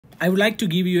I would like to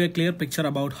give you a clear picture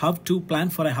about how to plan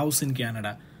for a house in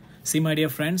Canada. See, my dear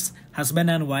friends,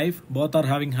 husband and wife both are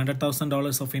having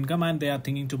 $100,000 of income and they are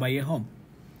thinking to buy a home.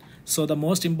 So the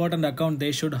most important account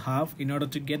they should have in order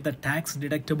to get the tax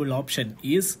deductible option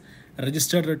is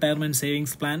registered retirement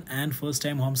savings plan and first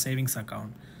time home savings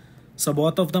account. So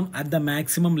both of them at the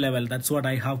maximum level, that's what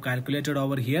I have calculated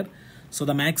over here. So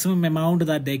the maximum amount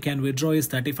that they can withdraw is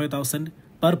 $35,000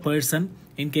 per person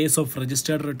in case of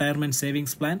registered retirement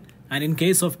savings plan, and in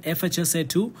case of FHSA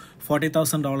 2,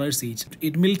 $40,000 each.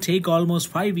 It will take almost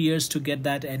 5 years to get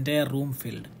that entire room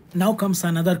filled. Now comes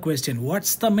another question.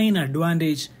 What's the main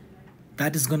advantage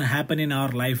that is going to happen in our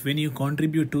life when you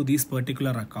contribute to these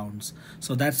particular accounts?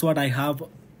 So that's what I have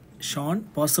shown,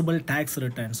 possible tax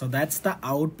return. So that's the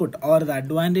output or the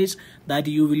advantage that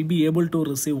you will be able to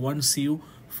receive once you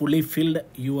fully filled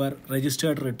your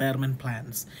registered retirement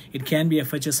plans. It can be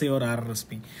FHSA or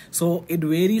RRSP. So it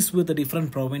varies with the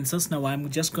different provinces. Now I'm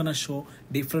just gonna show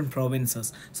different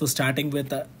provinces. So starting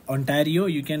with Ontario,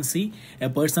 you can see a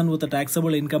person with a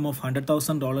taxable income of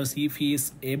 $100,000, if he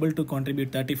is able to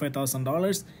contribute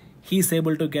 $35,000, he is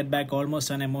able to get back almost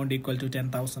an amount equal to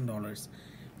 $10,000.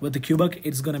 With the Quebec,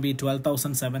 it's going to be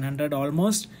 $12,700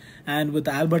 almost. And with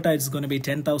Alberta, it's going to be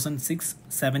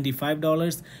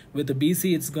 $10,675. With the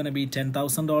BC, it's going to be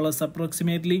 $10,000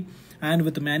 approximately. And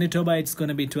with Manitoba, it's going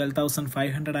to be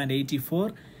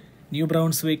 $12,584. New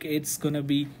Brunswick, it's going to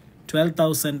be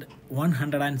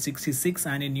 $12,166.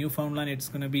 And in Newfoundland, it's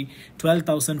going to be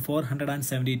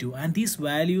 $12,472. And these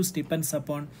values depends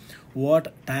upon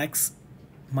what tax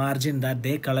margin that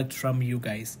they collect from you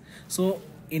guys. So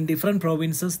in different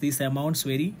provinces, these amounts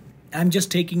vary. I'm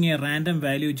just taking a random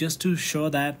value just to show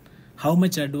that how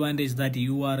much advantage that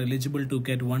you are eligible to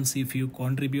get once if you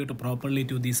contribute properly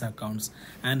to these accounts.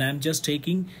 And I'm just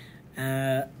taking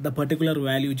the particular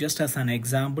value just as an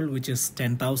example, which is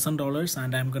 $10,000,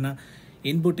 and I'm gonna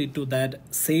input it to that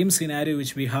same scenario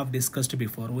which we have discussed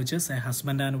before, which is a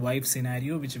husband and wife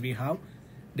scenario which we have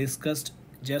discussed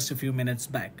just a few minutes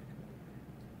back.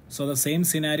 So the same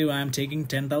scenario, I am taking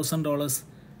 $10,000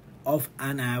 of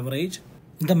an average,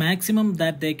 the maximum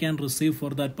that they can receive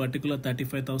for that particular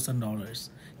 $35,000,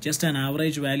 just an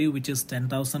average value which is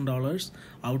 $10,000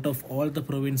 out of all the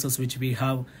provinces which we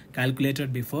have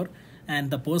calculated before, and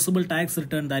the possible tax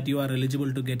return that you are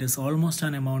eligible to get is almost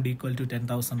an amount equal to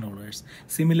 $10,000.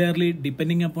 Similarly,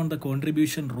 depending upon the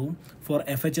contribution room for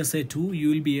FHSA 2, you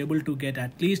will be able to get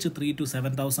at least $3,000 to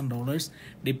 $7,000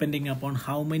 depending upon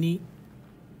how many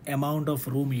amount of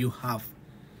room you have.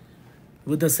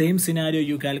 With the same scenario,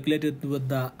 you calculate it with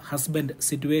the husband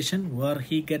situation where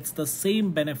he gets the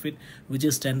same benefit, which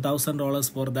is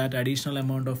 $10,000 for that additional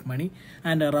amount of money,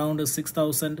 and around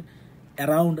 $6,000,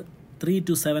 around $3,000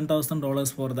 to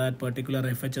 $7,000 for that particular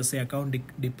FHSA account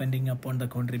depending upon the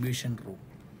contribution room.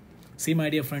 See, my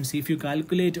dear friends, if you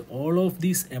calculate all of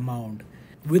this amount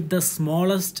with the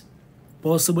smallest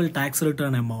possible tax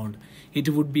return amount, it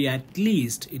would be at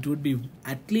least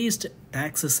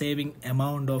tax saving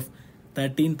amount of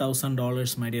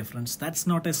 $13,000, my dear friends. That's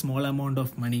not a small amount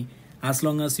of money. As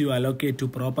long as you allocate to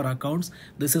proper accounts,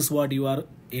 this is what you are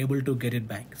able to get it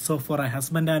back. So for a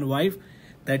husband and wife,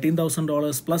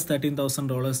 $13,000 plus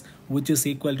 $13,000, which is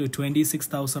equal to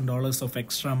 $26,000 of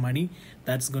extra money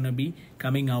that's going to be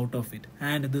coming out of it.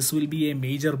 And this will be a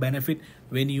major benefit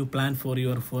when you plan for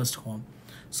your first home.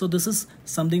 So this is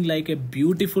something like a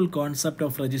beautiful concept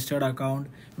of registered account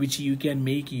which you can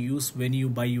make use when you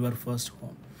buy your first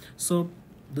home. So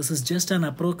this is just an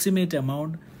approximate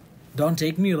amount. Don't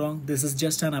take me wrong, this is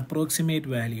just an approximate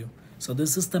value. So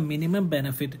this is the minimum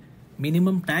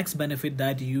tax benefit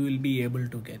that you will be able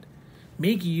to get.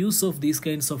 Make use of these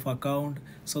kinds of account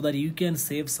so that you can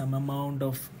save some amount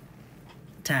of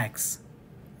tax.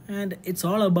 And it's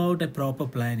all about a proper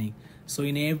planning. So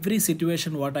in every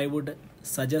situation, what I would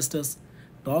suggest is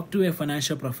talk to a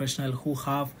financial professional who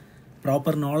have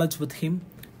proper knowledge with him.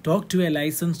 Talk to a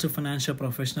licensed financial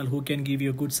professional who can give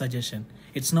you a good suggestion.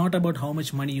 It's not about how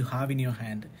much money you have in your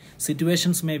hand.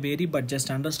 Situations may vary, but just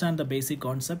understand the basic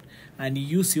concept and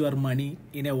use your money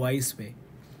in a wise way.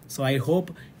 So I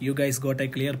hope you guys got a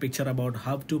clear picture about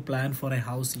how to plan for a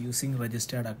house using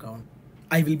registered account.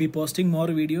 I will be posting more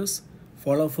videos.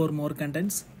 Follow for more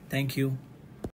contents. Thank you.